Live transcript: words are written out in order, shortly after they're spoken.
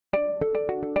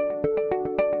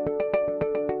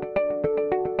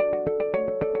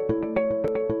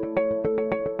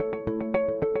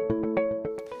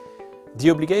The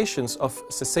obligations of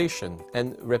cessation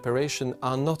and reparation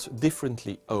are not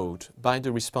differently owed by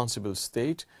the responsible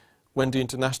state when the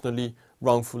internationally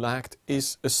wrongful act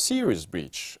is a serious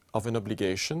breach of an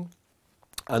obligation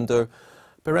under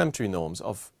peremptory norms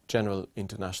of general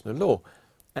international law.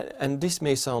 And this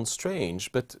may sound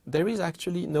strange, but there is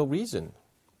actually no reason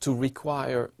to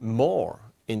require more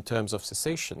in terms of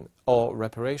cessation or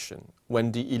reparation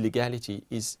when the illegality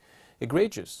is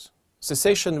egregious.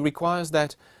 Cessation requires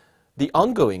that the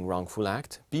ongoing wrongful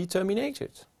act be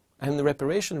terminated, and the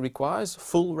reparation requires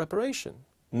full reparation,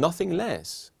 nothing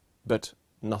less, but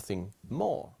nothing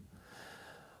more.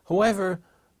 However,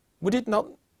 would it not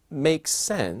make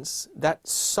sense that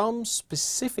some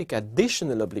specific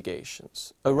additional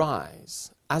obligations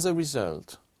arise as a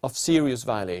result of serious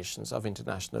violations of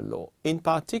international law, in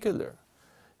particular,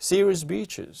 serious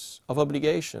breaches of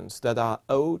obligations that are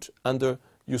owed under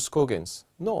jus cogens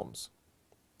norms?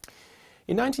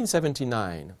 In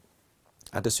 1979,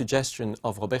 at the suggestion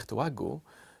of Roberto Aggo,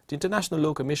 the International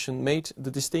Law Commission made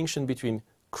the distinction between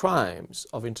crimes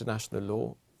of international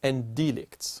law and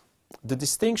delicts. The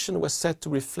distinction was set to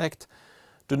reflect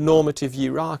the normative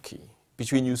hierarchy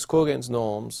between jus cogens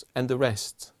norms and the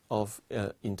rest of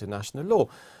international law.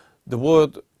 The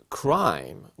word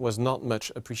crime was not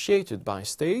much appreciated by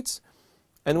states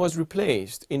and was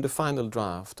replaced in the final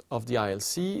draft of the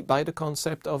ILC by the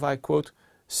concept of, I quote,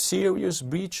 serious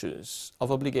breaches of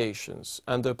obligations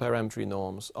under peremptory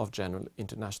norms of general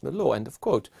international law, end of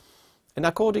quote. And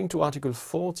according to Article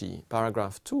 40,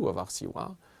 paragraph 2 of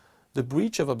RCWA, the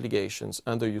breach of obligations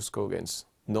under jus cogens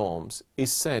norms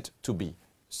is said to be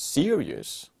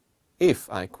serious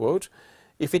if, I quote,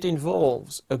 if it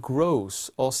involves a gross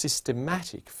or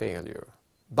systematic failure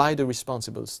by the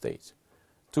responsible state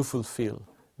to fulfill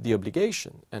the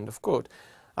obligation, end of quote.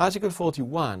 Article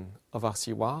 41 of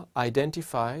RCWA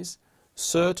identifies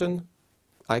certain,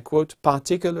 I quote,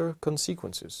 particular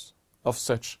consequences of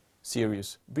such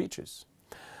serious breaches.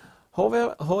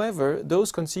 However,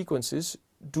 those consequences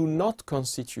do not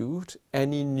constitute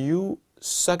any new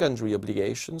secondary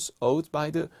obligations owed by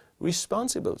the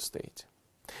responsible state.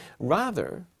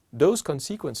 Rather, those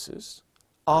consequences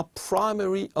are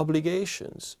primary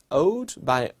obligations owed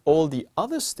by all the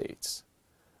other states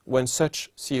when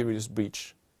such serious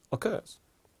breach occurs.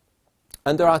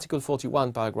 Under Article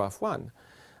 41, paragraph 1,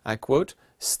 I quote,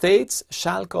 states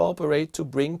shall cooperate to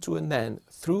bring to an end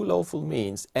through lawful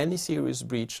means any serious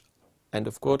breach, end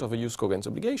of quote, of a jus cogens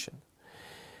obligation.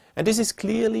 And this is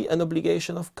clearly an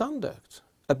obligation of conduct,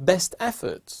 a best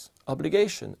efforts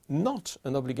obligation, not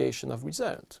an obligation of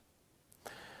result.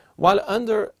 While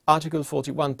under Article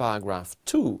 41, paragraph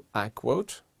 2, I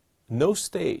quote, no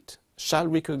state shall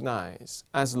recognize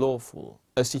as lawful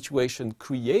a situation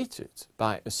created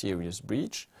by a serious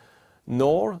breach,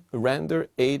 nor render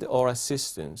aid or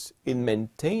assistance in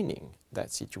maintaining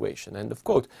that situation, end of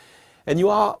quote. And you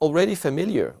are already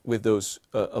familiar with those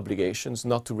obligations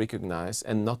not to recognize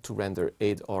and not to render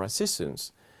aid or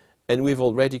assistance. And we've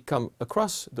already come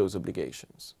across those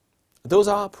obligations. Those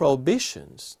are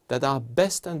prohibitions that are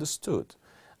best understood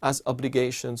as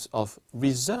obligations of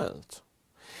result.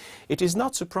 It is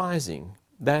not surprising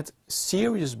that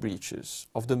serious breaches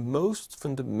of the most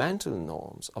fundamental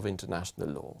norms of international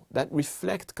law that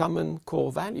reflect common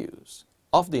core values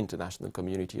of the international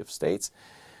community of states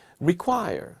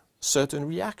require certain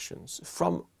reactions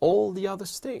from all the other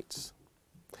states.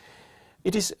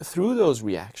 It is through those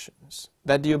reactions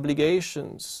that the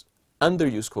obligations under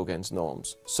jus cogens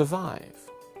norms survive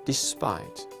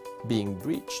despite being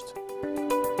breached.